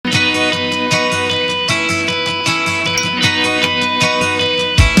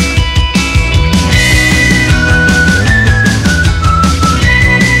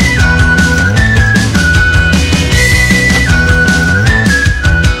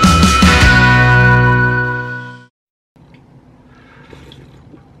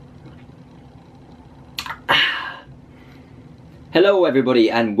Hello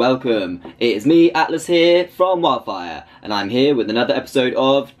everybody and welcome. It's me, Atlas, here from WildFire, and I'm here with another episode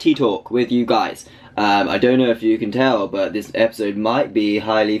of Tea Talk with you guys. I don't know if you can tell, but this episode might be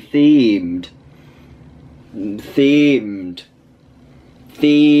highly themed.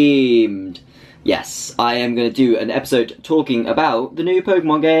 Yes, I am going to do an episode talking about the new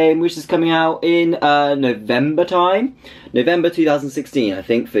Pokemon game, which is coming out in November time. November 2016, I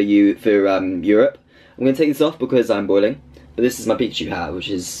think, for Europe. I'm going to take this off because I'm boiling. But this is my Pikachu hat, which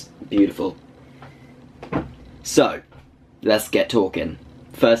is beautiful. So, let's get talking.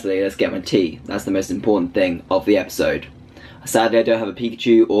 Firstly, let's get my tea. That's the most important thing of the episode. Sadly, I don't have a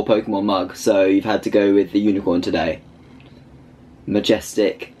Pikachu or Pokemon mug, so you've had to go with the unicorn today.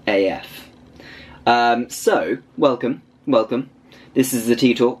 Majestic AF. So, welcome. This is the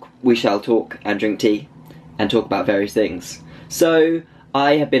Tea Talk. We shall talk and drink tea and talk about various things. So,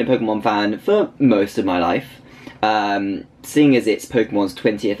 I have been a Pokemon fan for most of my life. Seeing as it's Pokemon's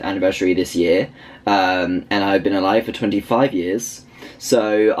 20th anniversary this year, and I've been alive for 25 years,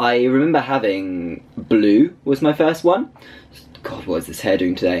 so I remember having Blue was my first one. God, what is this hair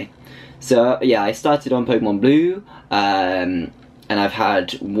doing today? So yeah, I started on Pokemon Blue, and I've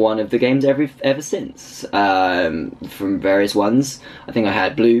had one of the games ever since, from various ones. I think I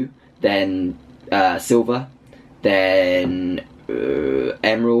had Blue, then Silver, then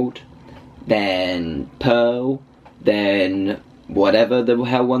Emerald, then Pearl, then whatever the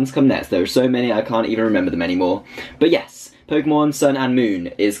hell ones come next. There are so many I can't even remember them anymore. But yes, Pokemon Sun and Moon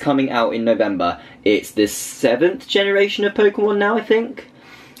is coming out in November. It's the 7th generation of Pokemon now, I think.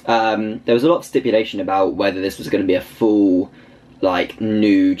 There was a lot of stipulation about whether this was going to be a full, like,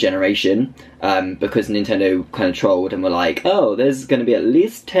 new generation, because Nintendo kind of trolled and were like, oh, there's going to be at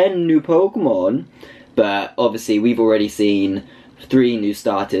least 10 new Pokemon. But obviously we've already seen 3 new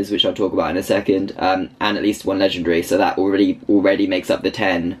starters, which I'll talk about in a second, and at least 1 legendary, so that already makes up the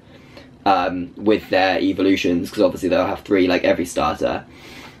 10 with their evolutions, because obviously they'll have 3 like every starter.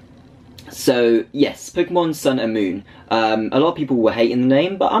 So yes, Pokemon Sun and Moon. A lot of people were hating the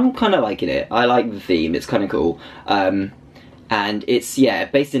name, but I'm kind of liking it. I like the theme, it's kind of cool. And it's, yeah,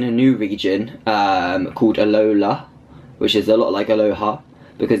 based in a new region called Alola, which is a lot like Aloha,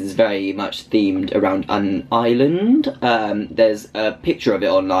 because it's very much themed around an island. There's a picture of it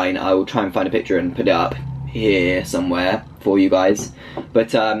online. I will try and find a picture and put it up here somewhere for you guys.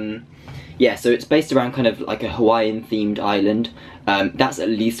 But yeah, so it's based around kind of like a Hawaiian themed island. That's at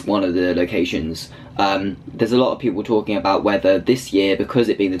least one of the locations. There's a lot of people talking about whether this year, because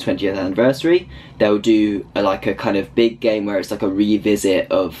it being the 20th anniversary, they'll do like a kind of big game where it's like a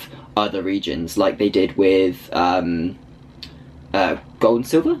revisit of other regions, like they did with Gold and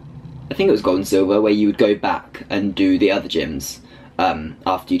Silver? I think it was Gold and Silver, where you would go back and do the other gyms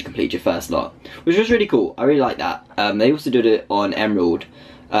after you'd complete your first lot, which was really cool. I really like that. They also did it on Emerald,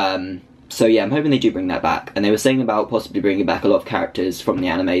 so yeah, I'm hoping they do bring that back. And they were saying about possibly bringing back a lot of characters from the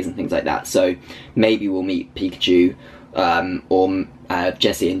animes and things like that, so maybe we'll meet Pikachu, or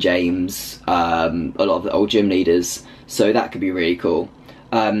Jesse and James, a lot of the old gym leaders, so that could be really cool.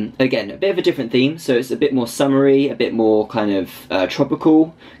 Again, a bit of a different theme, so it's a bit more summery, a bit more kind of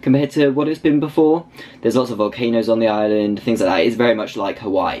tropical compared to what it's been before. There's lots of volcanoes on the island, things like that. It's very much like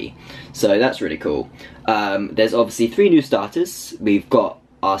Hawaii, so that's really cool. There's obviously 3 new starters. We've got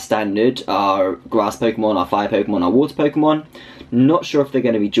our standard, our grass Pokemon, our fire Pokemon, our water Pokemon. Not sure if they're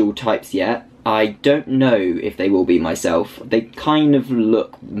going to be dual types yet. I don't know if they will be myself. They kind of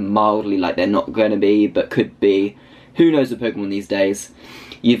look mildly like they're not going to be, but could be. Who knows with Pokemon these days?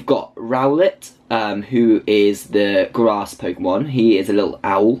 You've got Rowlet, who is the grass Pokemon. He is a little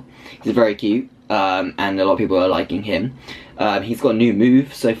owl. He's very cute, and a lot of people are liking him. He's got a new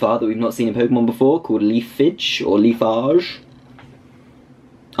move so far that we've not seen in Pokemon before, called Leafage, or Leafage.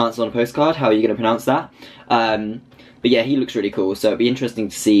 Answer on a postcard, how are you going to pronounce that? But yeah, he looks really cool, so it'd be interesting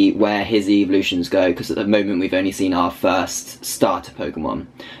to see where his evolutions go, because at the moment we've only seen our first starter Pokemon.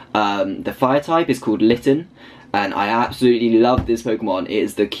 The fire type is called Litten, and I absolutely love this Pokemon. It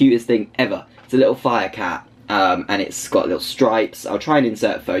is the cutest thing ever. It's a little fire cat, and it's got little stripes. I'll try and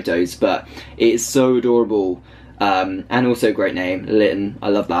insert photos, but it is so adorable, and also a great name, Litten. I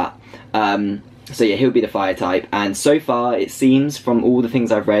love that. So yeah, he'll be the fire type, and so far it seems from all the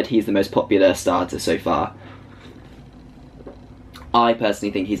things I've read, he's the most popular starter so far. I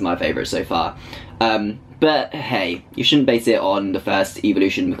personally think he's my favourite so far. But hey, you shouldn't base it on the first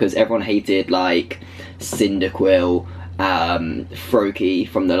evolution, because everyone hated like Cyndaquil, Froakie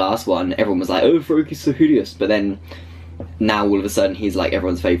from the last one. Everyone was like, oh, Froakie's so hideous, but then now all of a sudden he's like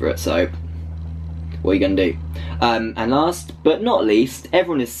everyone's favourite, so What are you going to do? And last but not least,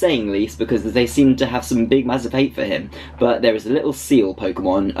 everyone is saying least because they seem to have some big massive hate for him, but there is a little seal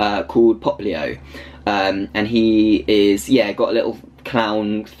Pokemon called Poplio, and he is, yeah, got a little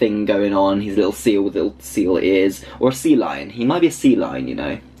clown thing going on. He's a little seal with little seal ears, or a sea lion. He might be a sea lion, you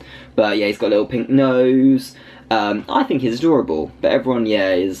know, but yeah, he's got a little pink nose. I think he's adorable, but everyone,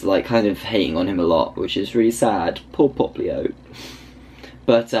 yeah, is like kind of hating on him a lot, which is really sad. Poor Poplio.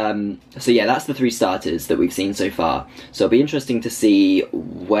 But, so yeah, that's the 3 starters that we've seen so far. So it'll be interesting to see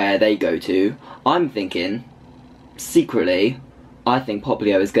where they go to. I'm thinking, secretly, I think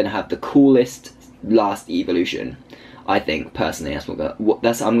Poplio is going to have the coolest last evolution. I think, personally, I'm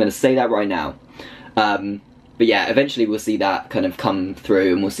going to say that right now. But yeah, eventually we'll see that kind of come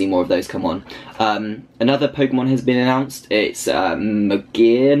through, and we'll see more of those come on. Another Pokemon has been announced. It's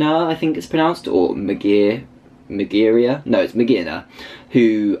Magearna, I think it's pronounced, or Magearna? No, it's Magearna,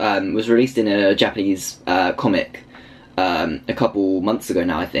 who was released in a Japanese comic a couple months ago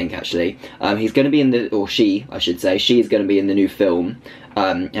now, I think, actually. He's going to be in the, or she, I should say, she is going to be in the new film,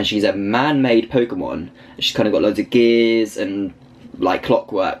 and she's a man-made Pokemon. She's kind of got loads of gears and, like,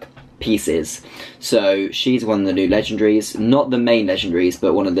 clockwork pieces. So she's one of the new legendaries, not the main legendaries,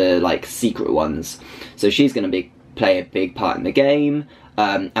 but one of the, like, secret ones. So she's going to play a big part in the game.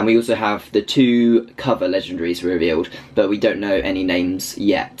 And we also have the 2 cover legendaries revealed, but we don't know any names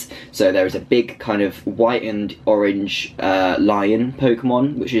yet. So there is a big kind of white and orange lion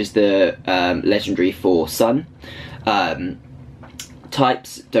Pokemon, which is the legendary for Sun.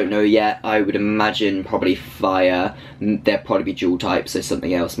 Types, don't know yet. I would imagine probably fire. There'll probably be dual types, so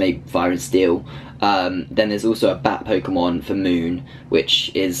something else, maybe fire and steel. Then there's also a bat Pokemon for Moon,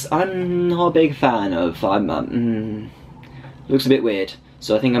 which is, I'm not a big fan of. Looks a bit weird,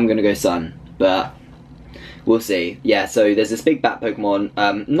 so I think I'm going to go Sun, but we'll see. Yeah, so there's this big bat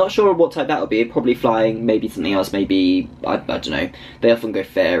Pokemon. Not sure what type that'll be. Probably flying, maybe something else, maybe, I don't know. They often go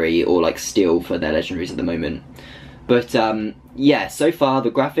fairy or like steel for their legendaries at the moment. But yeah, so far the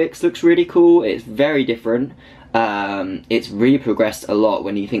graphics looks really cool. It's very different. It's really progressed a lot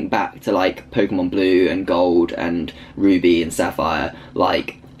when you think back to like Pokemon Blue and Gold and Ruby and Sapphire.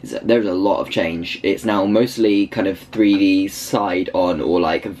 Like, there's a lot of change. It's now mostly kind of 3D side on, or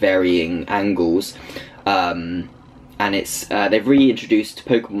like varying angles, and it's they've reintroduced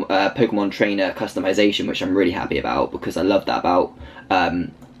Pokemon trainer customization, which I'm really happy about, because I love that about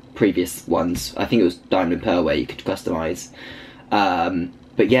previous ones. I think it was Diamond and Pearl where you could customize.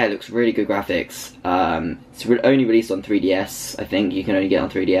 But yeah, it looks really good graphics. It's only released on 3DS. I think you can only get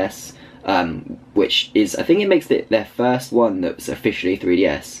on 3DS. Which is, I think it makes it their first one that's officially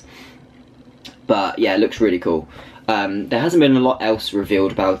 3DS. But yeah, it looks really cool. There hasn't been a lot else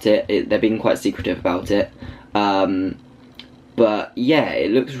revealed about it. They're being quite secretive about it. But yeah,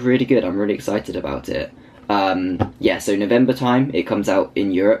 it looks really good. I'm really excited about it. Yeah, so November time, it comes out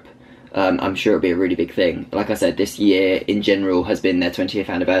in Europe. I'm sure it'll be a really big thing. Like I said, this year in general has been their 20th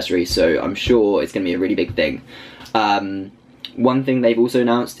anniversary, so I'm sure it's going to be a really big thing. One thing they've also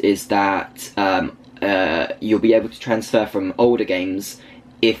announced is that you'll be able to transfer from older games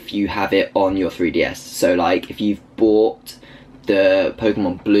if you have it on your 3DS. So like if you've bought the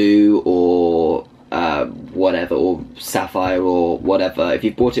Pokemon Blue or whatever, or Sapphire or whatever, if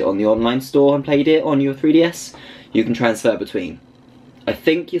you've bought it on the online store and played it on your 3DS, you can transfer between. I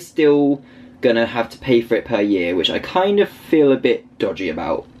think you're still gonna have to pay for it per year, which I kind of feel a bit dodgy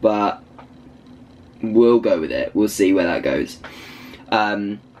about, but we'll go with it. We'll see where that goes.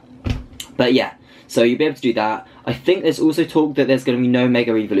 But yeah, so you'll be able to do that. I think there's also talk that there's going to be no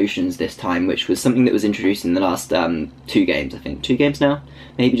Mega Evolutions this time, which was something that was introduced in the last 2 games, I think. 2 games now?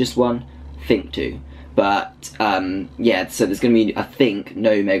 Maybe just 1? I think 2. But, yeah, so there's going to be, I think,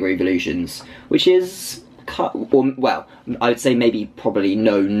 no Mega Evolutions, which is, well, I would say maybe probably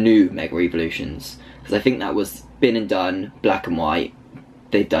no new Mega Evolutions, because I think that was been and done, Black and White.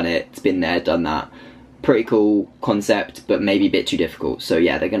 They've done it, it's been there, done that. Pretty cool concept, but maybe a bit too difficult. So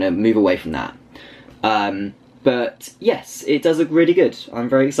yeah, they're going to move away from that. But yes, it does look really good. I'm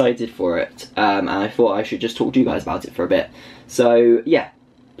very excited for it. And I thought I should just talk to you guys about it for a bit. So yeah,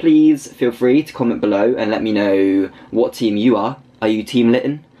 please feel free to comment below and let me know what team you are. Are you Team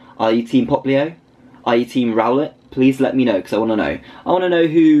Litten? Are you Team Poplio? Are you Team Rowlet? Please let me know, because I want to know. I want to know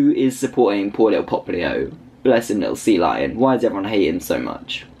who is supporting poor little Poplio. Bless him, little sea lion. Why does everyone hate him so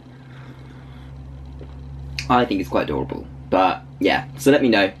much? I think it's quite adorable. But yeah, so let me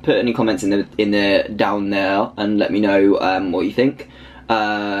know. Put any comments in the down there and let me know what you think.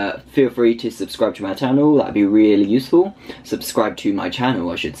 Feel free to subscribe to my channel. That'd be really useful. Subscribe to my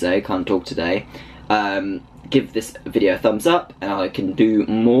channel, I should say. Can't talk today. give this video a thumbs up, and I can do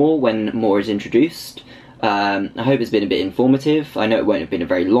more when more is introduced. I hope it's been a bit informative. I know it won't have been a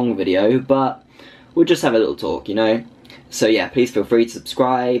very long video, but we'll just have a little talk, you know? So yeah, please feel free to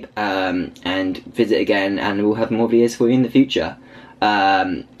subscribe and visit again, and we'll have more videos for you in the future.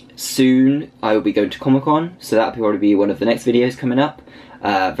 Soon I will be going to Comic-Con, so that'll probably be one of the next videos coming up.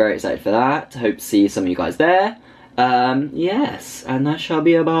 Very excited for that. Hope to see some of you guys there. Yes, and that shall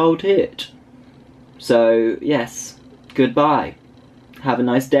be about it. So yes, goodbye. Have a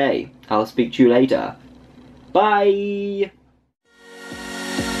nice day. I'll speak to you later. Bye!